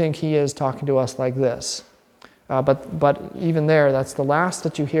does he think he is talking to us like this? But even there, that's the last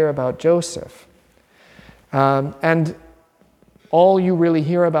that you hear about Joseph. And all you really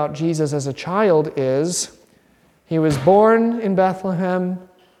hear about Jesus as a child is he was born in Bethlehem,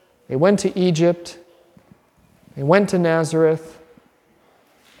 he went to Egypt, He went to Nazareth,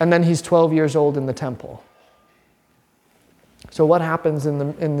 and then he's 12 years old in the temple. So what happens in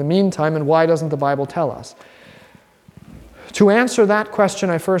the meantime, and why doesn't the Bible tell us? To answer that question,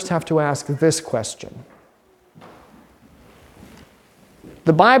 I first have to ask this question.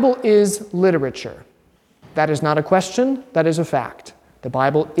 The Bible is literature. That is not a question, that is a fact. The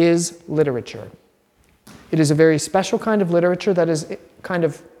Bible is literature. It is a very special kind of literature that is kind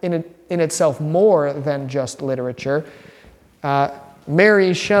of in itself more than just literature.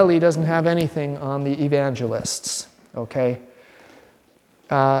 Mary Shelley doesn't have anything on the evangelists, okay?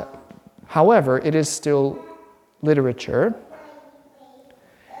 However, it is still literature.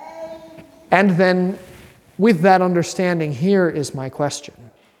 And then, with that understanding, here is my question.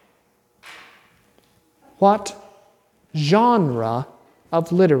 What genre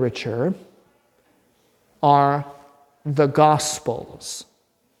of literature are the Gospels?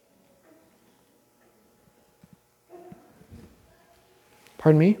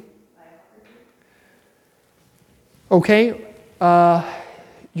 Pardon me? Okay,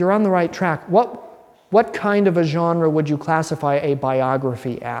 you're on the right track. What kind of a genre would you classify a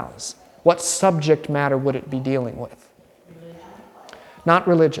biography as? What subject matter would it be dealing with? Not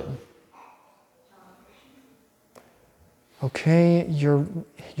religion. Okay, you're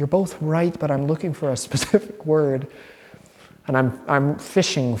both right, but I'm looking for a specific word, and I'm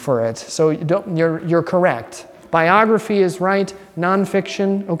fishing for it. So you're correct. Biography is right.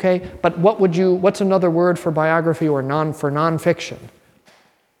 Nonfiction, okay. But what's another word for biography or for nonfiction?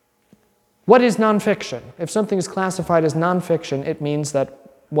 What is nonfiction? If something is classified as nonfiction, it means that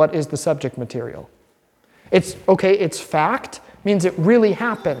what is the subject material? It's fact, means it really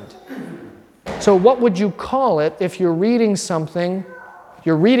happened. So what would you call it if you're reading something,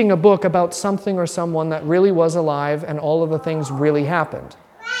 you're reading a book about something or someone that really was alive and all of the things really happened?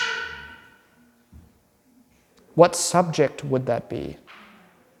 What subject would that be?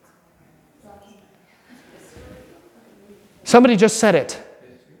 Somebody just said it.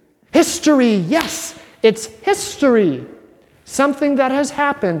 History, yes, it's history. Something that has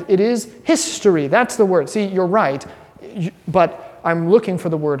happened, it is history. That's the word. See, you're right, but I'm looking for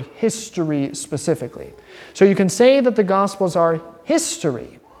the word history specifically. So you can say that the Gospels are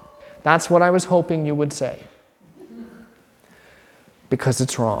history. That's what I was hoping you would say. Because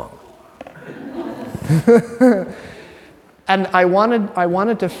it's wrong. And I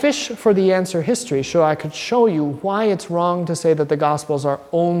wanted to fish for the answer history so I could show you why it's wrong to say that the Gospels are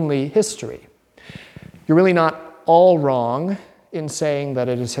only history. You're really not all wrong in saying that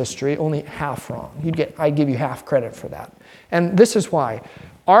it is history, only half wrong. I give you half credit for that. And this is why.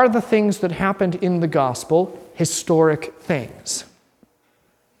 Are the things that happened in the Gospel historic things?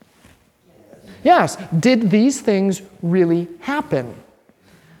 Yes. Did these things really happen?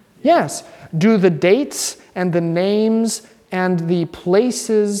 Yes. Do the dates and the names and the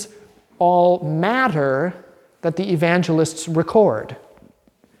places all matter that the evangelists record?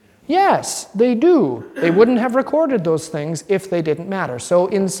 Yes, they do. They wouldn't have recorded those things if they didn't matter. So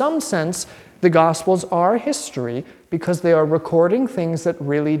in some sense, the Gospels are history because they are recording things that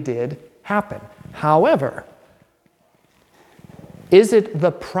really did happen. However, is it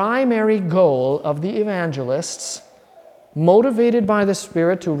the primary goal of the evangelists, motivated by the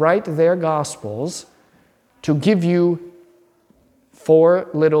Spirit to write their Gospels, to give you 4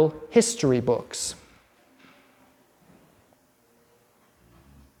 little history books?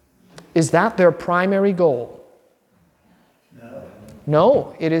 Is that their primary goal? No.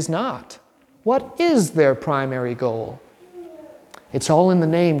 No, it is not. What is their primary goal? It's all in the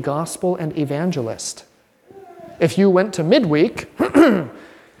name gospel and evangelist. If you went to midweek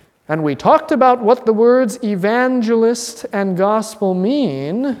and we talked about what the words evangelist and gospel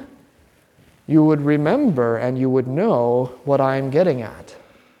mean, you would remember and you would know what I'm getting at.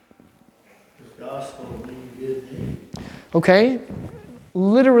 Does gospel mean good news? Okay?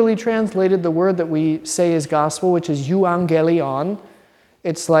 Literally translated, the word that we say is gospel, which is euangelion.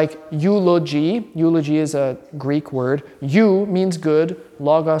 It's like eulogy. Eulogy is a Greek word. Eu means good,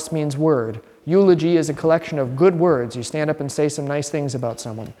 logos means word. Eulogy is a collection of good words. You stand up and say some nice things about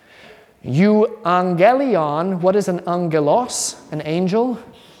someone. Euangelion, what is an angelos? An angel?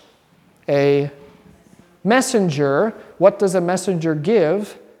 A messenger. What does a messenger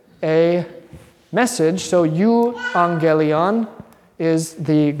give? A message. So euangelion is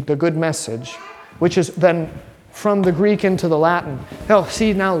the good message, which is then from the Greek into the Latin. Oh,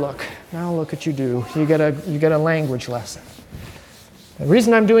 see, now look at you do. You get a language lesson. The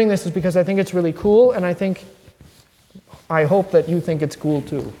reason I'm doing this is because I think it's really cool, and I hope that you think it's cool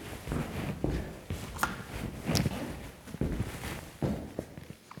too.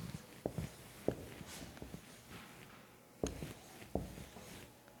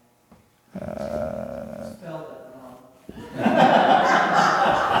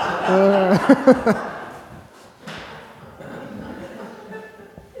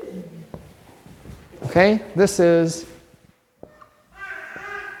 Okay, this is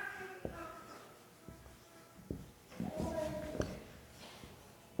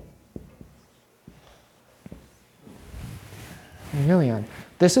Evangelion.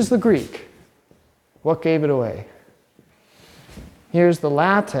 This is the Greek. What gave it away? Here's the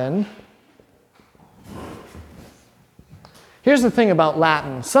Latin. Here's the thing about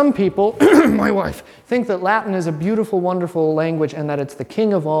Latin. Some people, my wife, think that Latin is a beautiful, wonderful language and that it's the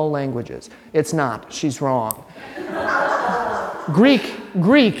king of all languages. It's not. She's wrong.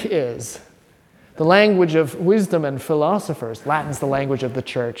 Greek is the language of wisdom and philosophers. Latin's the language of the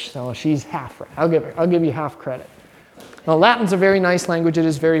church, so she's half right. I'll give you half credit. Now, Latin's a very nice language. It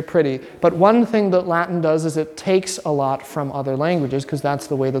is very pretty. But one thing that Latin does is it takes a lot from other languages, because that's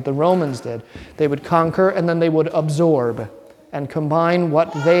the way that the Romans did. They would conquer and then they would absorb and combine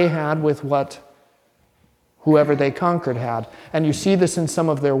what they had with what whoever they conquered had. And you see this in some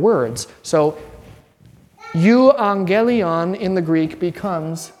of their words. So, euangelion in the Greek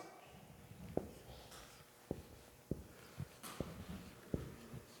becomes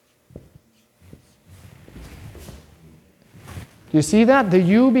do you see that? The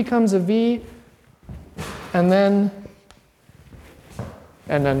U becomes a V, and then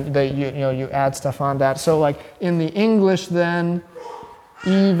you add stuff on that. So like in the English then,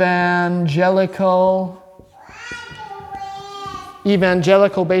 evangelical.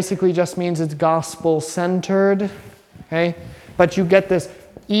 Evangelical basically just means it's gospel-centered, okay? But you get this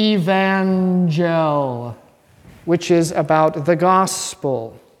evangel, which is about the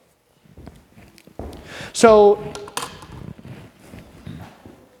gospel. So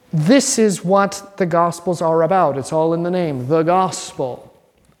this is what the Gospels are about. It's all in the name, the gospel.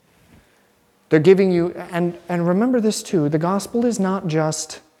 They're giving you, and remember this too, the gospel is not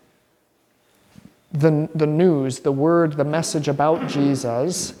just the news, the word, the message about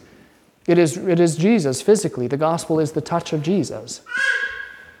Jesus. It is Jesus physically. The gospel is the touch of Jesus.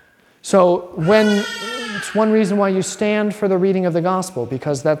 So it's one reason why you stand for the reading of the gospel,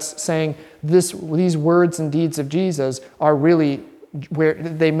 because that's saying these words and deeds of Jesus are really where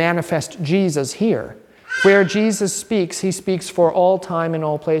they manifest Jesus here. Where Jesus speaks, he speaks for all time and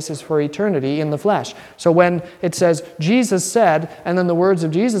all places for eternity in the flesh. So when it says, Jesus said, and then the words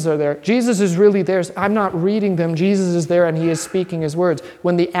of Jesus are there, Jesus is really there. I'm not reading them. Jesus is there and he is speaking his words.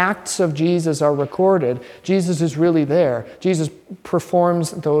 When the acts of Jesus are recorded, Jesus is really there. Jesus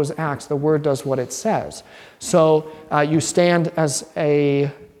performs those acts. The word does what it says. So you stand as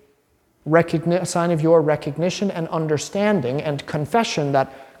a sign of your recognition and understanding and confession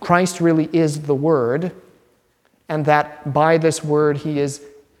that Christ really is the Word, and that by this Word He is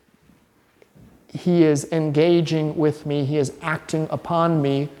engaging with me, He is acting upon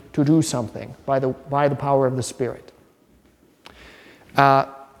me to do something by the power of the Spirit.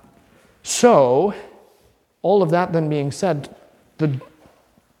 So, all of that then being said, the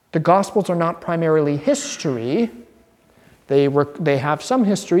Gospels are not primarily history. They have some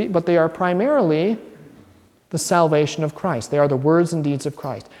history, but they are primarily the salvation of Christ. They are the words and deeds of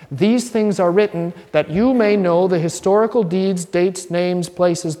Christ. These things are written that you may know the historical deeds, dates, names,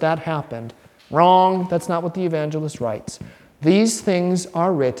 places that happened. Wrong, that's not what the evangelist writes. These things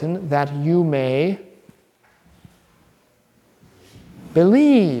are written that you may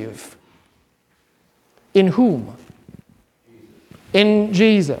believe. In whom? In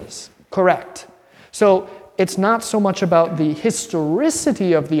Jesus. Correct. So, it's not so much about the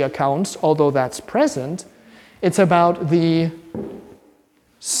historicity of the accounts, although that's present. It's about the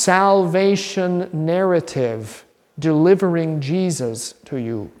salvation narrative, delivering Jesus to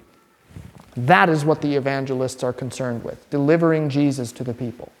you. That is what the evangelists are concerned with, delivering Jesus to the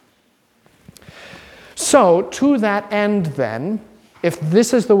people. So, to that end then, if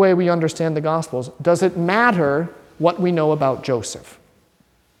this is the way we understand the Gospels, does it matter what we know about Joseph?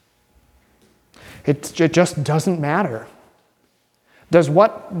 It just doesn't matter. Does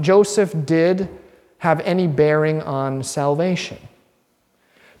what Joseph did have any bearing on salvation?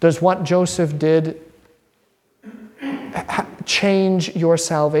 Does what Joseph did change your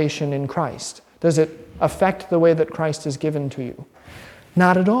salvation in Christ? Does it affect the way that Christ is given to you?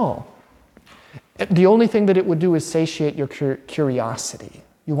 Not at all. The only thing that it would do is satiate your curiosity.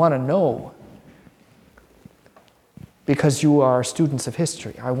 You want to know. Because you are students of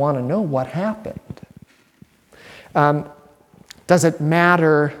history. I want to know what happened. Does it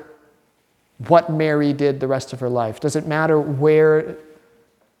matter what Mary did the rest of her life? Does it matter where,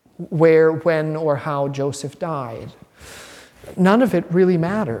 when, or how Joseph died? None of it really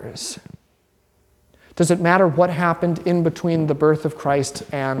matters. Does it matter what happened in between the birth of Christ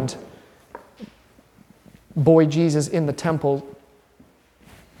and boy Jesus in the temple.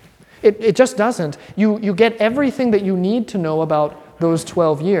 It just doesn't. You get everything that you need to know about those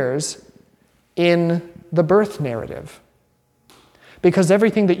 12 years in the birth narrative. Because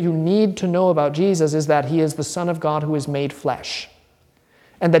everything that you need to know about Jesus is that he is the Son of God who is made flesh,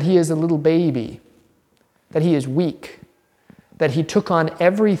 and that he is a little baby, that he is weak, that he took on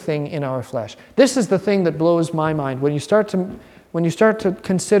everything in our flesh. This is the thing that blows my mind when you start to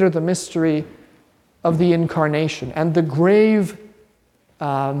consider the mystery of the incarnation and the grave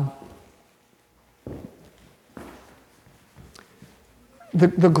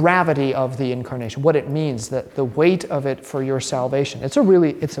the gravity of the incarnation, what it means, that the weight of it for your salvation. It's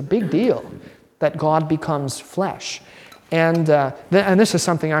a big deal that God becomes flesh. And this is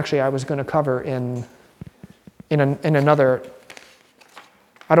something actually I was going to cover in another,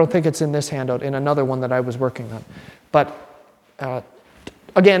 I don't think it's in this handout, in another one that I was working on. But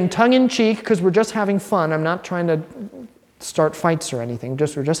again, tongue-in-cheek, because we're just having fun. I'm not trying to start fights or anything.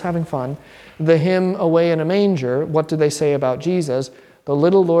 We're just having fun. The hymn, Away in a Manger, what do they say about Jesus? The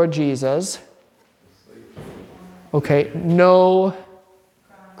little Lord Jesus, okay, no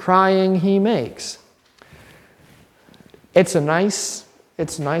crying he makes. It's a nice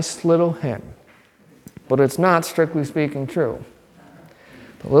little hymn, but it's not, strictly speaking, true.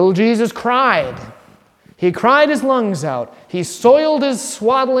 The little Jesus cried. He cried his lungs out. He soiled his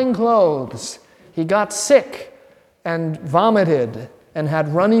swaddling clothes. He got sick and vomited and had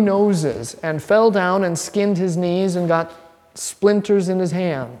runny noses and fell down and skinned his knees and got splinters in his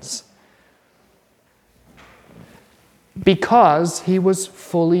hands. Because he was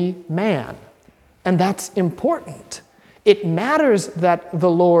fully man. And that's important. It matters that the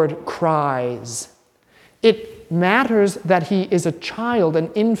Lord cries. It matters that he is a child, an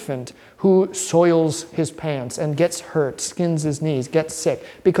infant, who soils his pants and gets hurt, skins his knees, gets sick.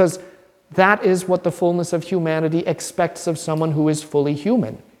 Because that is what the fullness of humanity expects of someone who is fully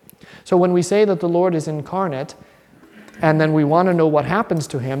human. So when we say that the Lord is incarnate, and then we want to know what happens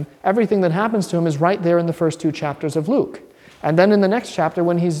to him, everything that happens to him is right there in the first 2 chapters of Luke. And then in the next chapter,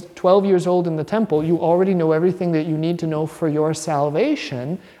 when he's 12 years old in the temple, you already know everything that you need to know for your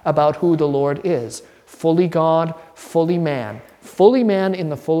salvation about who the Lord is. Fully God, fully man. Fully man in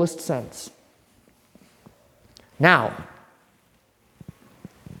the fullest sense. Now,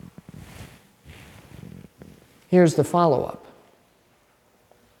 here's the follow-up.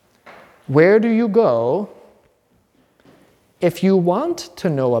 Where do you go if you want to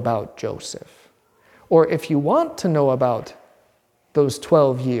know about Joseph, or if you want to know about those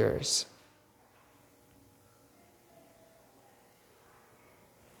 12 years?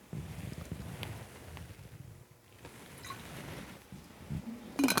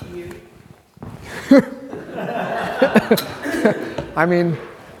 I mean,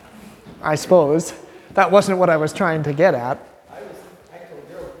 I suppose. That wasn't what I was trying to get at.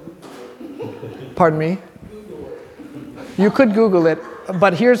 Pardon me? You could Google it,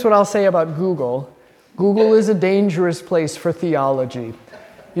 but here's what I'll say about Google. Google is a dangerous place for theology.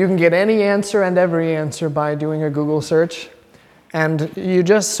 You can get any answer and every answer by doing a Google search, and you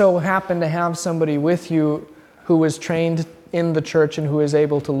just so happen to have somebody with you who is trained in the church and who is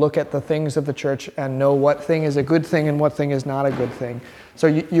able to look at the things of the church and know what thing is a good thing and what thing is not a good thing. So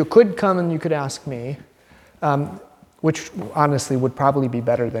you could come and you could ask me, which honestly would probably be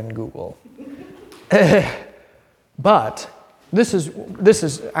better than Google. But this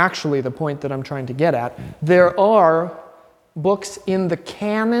is actually the point that I'm trying to get at. There are books in the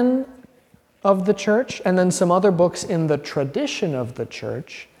canon of the church and then some other books in the tradition of the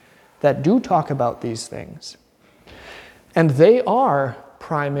church that do talk about these things. And they are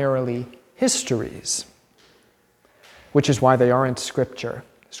primarily histories, which is why they aren't scripture.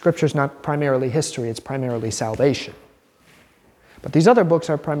 Scripture is not primarily history, it's primarily salvation. But these other books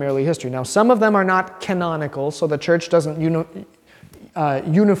are primarily history. Now, some of them are not canonical, so the church doesn't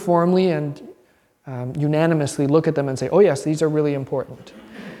uniformly and unanimously look at them and say, oh yes, these are really important.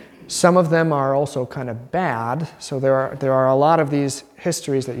 Some of them are also kind of bad, so there are a lot of these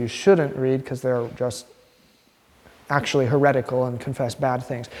histories that you shouldn't read because they're just actually heretical and confess bad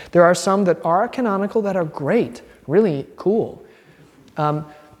things. There are some that are canonical that are great, really cool. A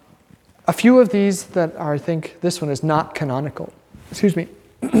few of these that are, I think this one is not canonical. Excuse me.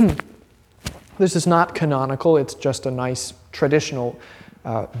 This is not canonical, it's just a nice traditional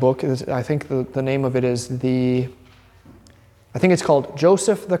book. I think the name of it is I think it's called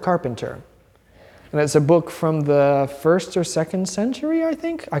Joseph the Carpenter. And it's a book from the 1st or 2nd century, I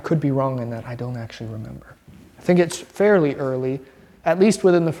think. I could be wrong in that, I don't actually remember. I think it's fairly early, at least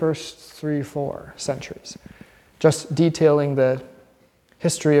within the first 3-4 centuries. Just detailing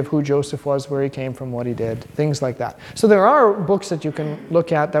history of who Joseph was, where he came from, what he did, things like that. So there are books that you can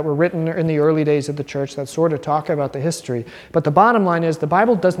look at that were written in the early days of the church that sort of talk about the history. But the bottom line is the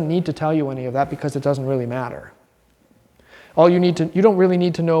Bible doesn't need to tell you any of that because it doesn't really matter. You don't really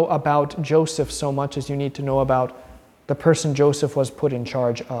need to know about Joseph so much as you need to know about the person Joseph was put in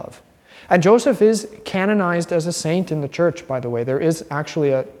charge of. And Joseph is canonized as a saint in the church, by the way. There is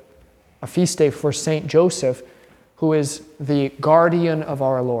actually a feast day for Saint Joseph, who is the guardian of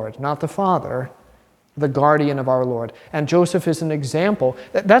our Lord, not the Father, the guardian of our Lord. And Joseph is an example.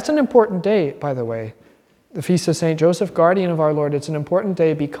 That's an important day, by the way. The Feast of Saint Joseph, guardian of our Lord. It's an important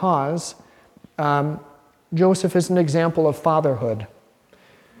day because Joseph is an example of fatherhood.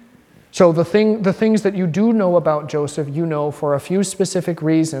 So the things that you do know about Joseph, you know for a few specific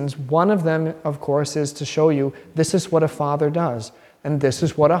reasons. One of them, of course, is to show you this is what a father does, and this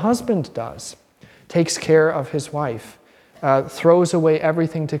is what a husband does. Takes care of his wife, throws away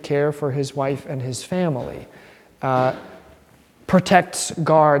everything to care for his wife and his family, protects,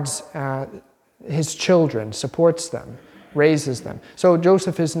 guards his children, supports them, raises them. So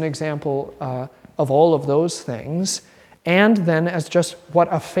Joseph is an example of all of those things, and then as just what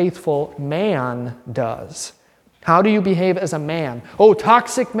a faithful man does. How do you behave as a man? Oh,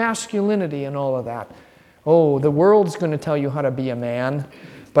 toxic masculinity and all of that. Oh, the world's going to tell you how to be a man,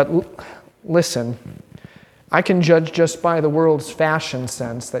 but listen, I can judge just by the world's fashion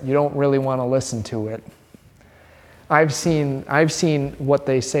sense that you don't really want to listen to it. I've seen what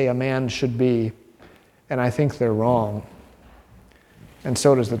they say a man should be, and I think they're wrong. And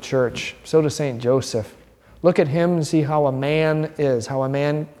so does the church. So does St. Joseph. Look at him and see how a man is, how a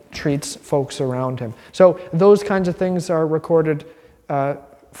man treats folks around him. So those kinds of things are recorded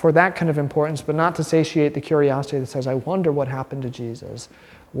for that kind of importance, but not to satiate the curiosity that says, I wonder what happened to Jesus,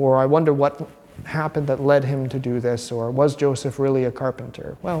 or I wonder what happened that led him to do this, or was Joseph really a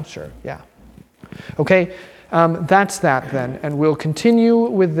carpenter? Well, sure, yeah. Okay, that's that then, and we'll continue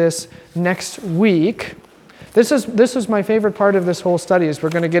with this next week. This is my favorite part of this whole study, is we're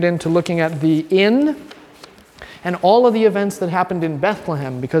going to get into looking at the inn and all of the events that happened in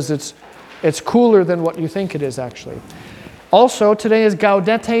Bethlehem, because it's cooler than what you think it is actually. Also, today is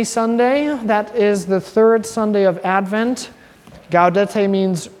Gaudete Sunday. That is the third Sunday of Advent. Gaudete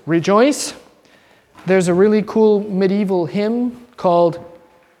means rejoice. There's a really cool medieval hymn called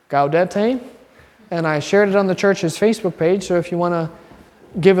Gaudete, and I shared it on the church's Facebook page, so if you want to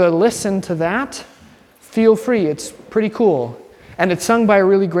give a listen to that, feel free. It's pretty cool. And it's sung by a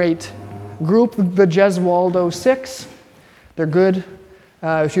really great group, the Gesualdo Six. They're good.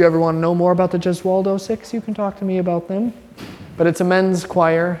 If you ever want to know more about the Gesualdo Six, you can talk to me about them. But it's a men's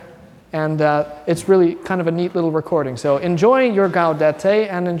choir, and it's really kind of a neat little recording. So enjoy your Gaudete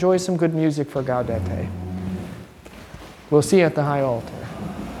and enjoy some good music for Gaudete. We'll see you at the high altar.